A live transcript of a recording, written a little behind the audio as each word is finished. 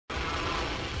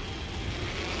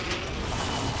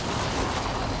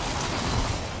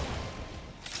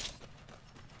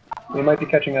We might be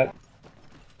catching up.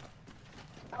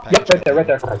 Yep, right there, right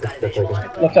there.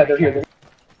 Left side, they're here.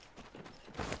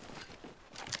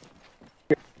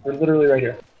 We're literally right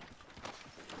here.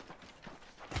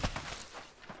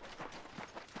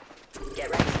 Get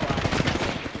ready, squad.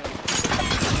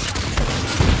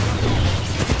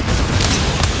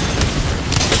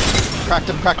 Cracked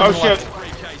him. Oh shit!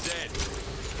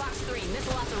 Fox 3,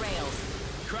 missile off the rails.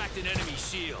 Cracked an enemy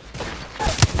shield.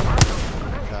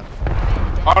 God.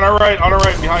 On our right,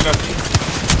 behind us.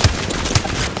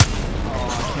 Oh, I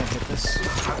can't hit this.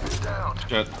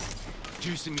 Shit.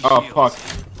 Juicing me Oh shields.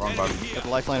 fuck. Wrong button. Got the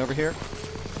lifeline over here.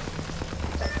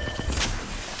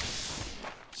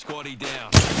 Squatty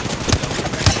down.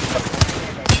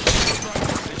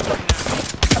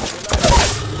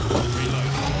 Reload.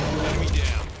 Enemy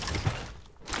down.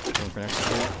 Going for next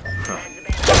two.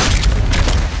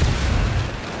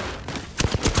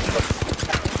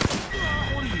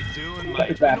 What are you doing, Back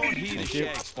mate? is back. We're not here to Thank you.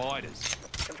 shag spiders.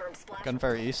 Confirm splash.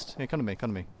 Gunfire east. Hey, come to me.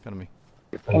 Come to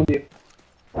you.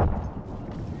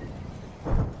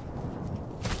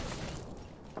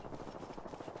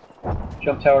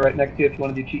 Jump tower right next to you if you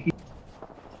want to do cheeky.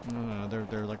 No,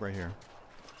 they're like right here.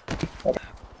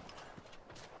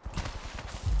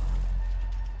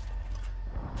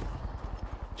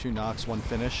 Two knocks, one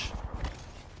finish.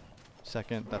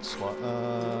 Second, that's SWAT.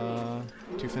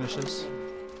 Two finishes.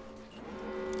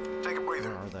 Take a breather.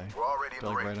 Where are they? We're already in They're the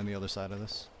like ring. right on the other side of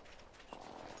this.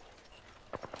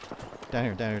 Down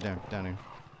here.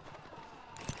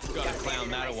 Gotta clown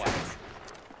that away.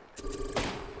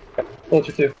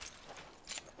 Closer too.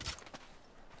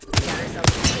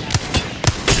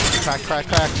 Cracked.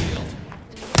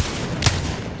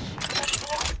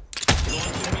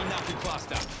 Enemy knuckle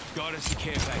cluster. Got us a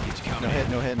care package coming.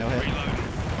 No hit. Reloading.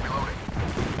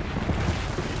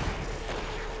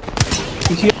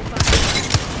 You see it?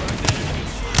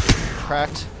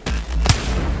 Cracked.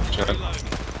 Shit.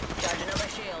 Charging over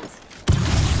shields.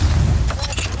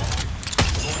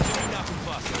 Enemy knuckle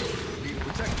cluster.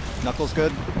 Knuckles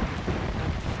good.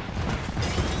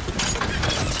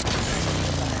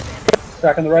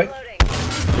 Crack on the right. Loading.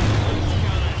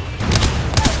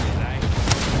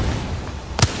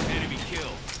 Enemy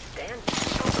killed. Dan.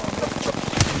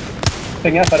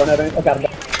 Thing F, I don't have any. Oh, got him.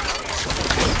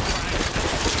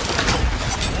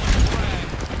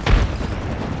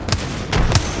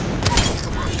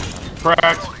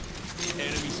 Cracked.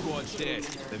 Enemy squad's dead.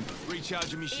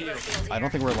 Recharging me shield. I don't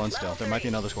think we're alone still. There might be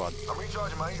another squad. I'm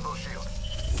recharging my Evo shield.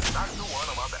 Knock the one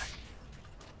on my back.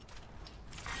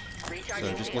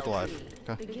 So just look alive.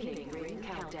 Okay. Beginning ring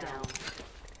countdown.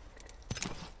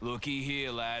 Looky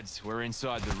here, lads. We're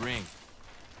inside the ring.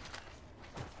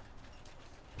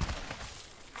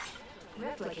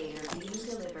 Replicator being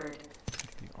delivered.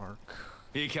 The arc.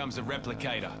 Here comes a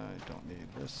replicator. I don't need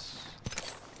this.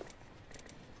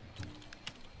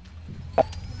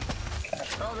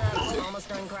 Hold up, almost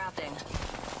done crafting.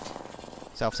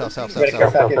 South. Ready,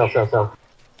 care package. Shield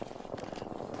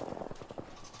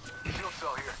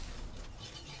cell here.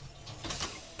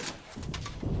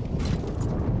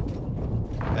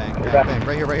 Bang. back.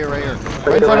 Right here.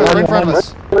 Right in front of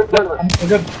us. We're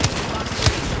good.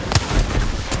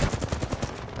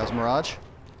 That was Mirage.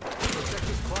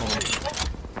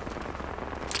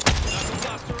 Knuckle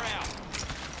cluster out.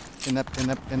 In that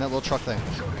little truck thing.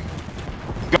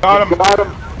 Got him.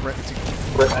 Right,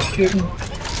 Shooting.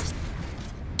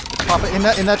 pop it in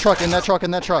that truck. Stop.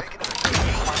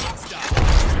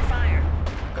 Fire.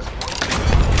 We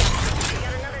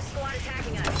got another squad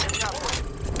attacking us.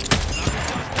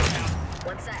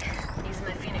 One sec. Using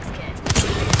my Phoenix kit.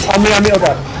 On me, oh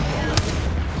god.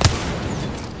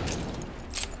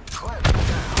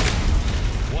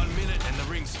 1 minute and the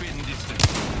ring's spitting distance.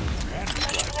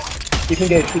 Keep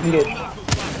engaged.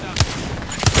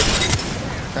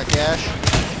 Crack Ash.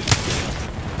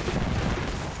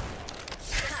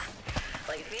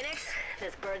 Like a Phoenix?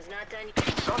 This bird's not done.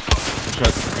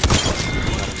 Shit.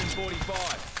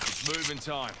 145. It's moving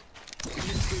time.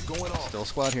 Going on. Still a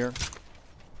squad here.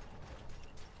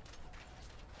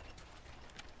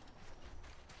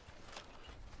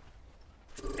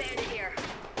 Bandit here.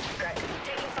 Good.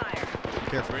 Taking fire.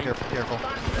 Careful.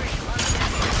 Fox 3 on the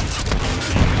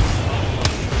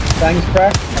Bang's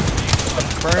cracked.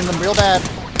 Burn them real bad.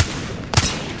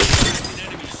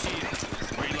 Enemy shield.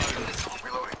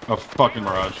 Reloading. Oh fucking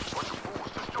Mirage.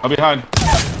 Oh, behind us.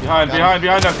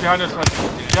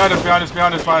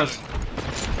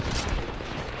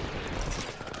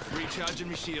 Recharging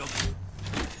me shield.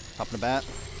 Popping a bat.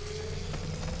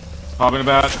 Popping a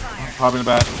bat.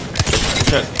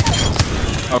 Shit.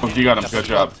 Oh, you got him. Good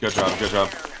job.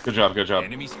 Good job, good job.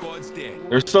 Enemy squad's dead.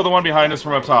 There's still the one behind us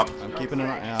from up top. I'm keeping an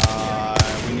eye.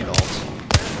 We need ult.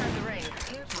 Outside the ring.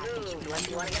 Move, unless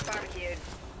you want to get barbecued.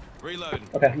 Reloading.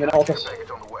 Okay, I'm gonna ult us.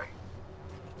 Package on the way.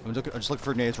 I'm just looking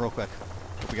for nades real quick.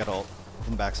 If we got ult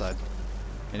from the backside.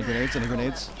 Any grenades? Any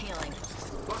grenades? Healing.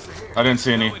 I didn't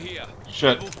see any. Over here.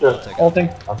 Shit. Ulting.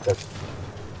 Come on,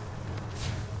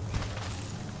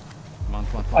 come on,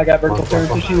 come I on. got vertical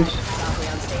clearance issues. Softly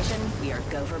on station, we are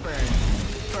go for burn.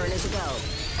 Burn is a go.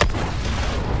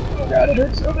 Oh god, it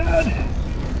hurts so bad.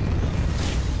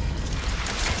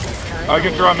 I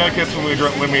can drop medkits when we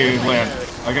land.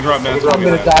 I can drop meds when I'm we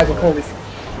gonna land. die before we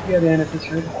get in at this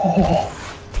rate.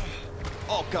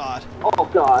 Oh god. Oh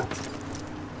god.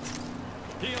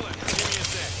 Healing. Give me a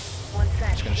sec. 1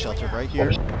 sec. Just gonna shelter right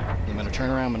here. I'm gonna turn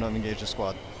around. I'm gonna engage the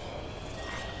squad.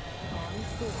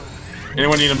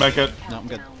 Anyone need a medkit? No, I'm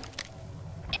good.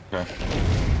 Okay.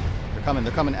 They're coming.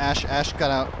 They're coming. Ash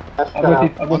cut out. I'm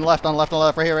with you. I'm On with the left. On the left. On the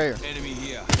left. Right here. Right here. Enemy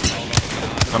here.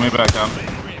 Coming back down.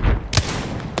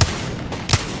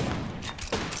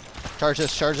 Charge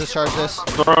this. Charge this. Charge this.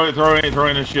 Throw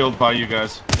in a shield by you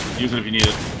guys. Use it if you need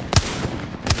it.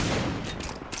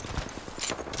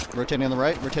 Rotating on the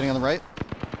right. Rotating on the right.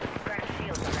 Crack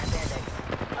shields on that bandit.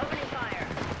 Opening fire.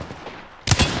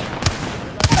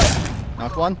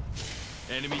 Knocked one.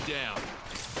 Enemy down.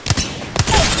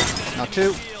 Knocked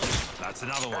two. That's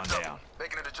another one down.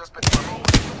 Making an adjustment to my move.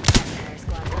 Air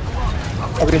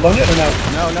squad. Are we alone yet or no?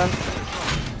 No, none.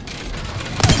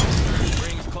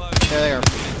 Rings close. There they are.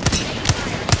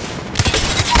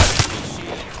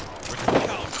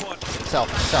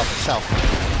 South. South. South.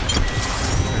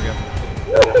 There we go.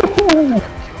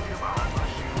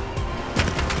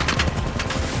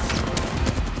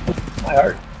 My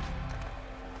heart.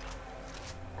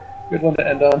 Good one to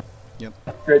end on. Yep.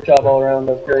 Great job all around.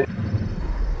 That's great.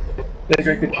 Did a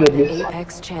great good shield use.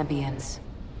 Apex champions.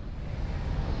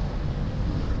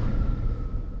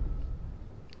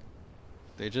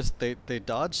 They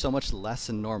dodge so much less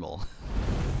than normal.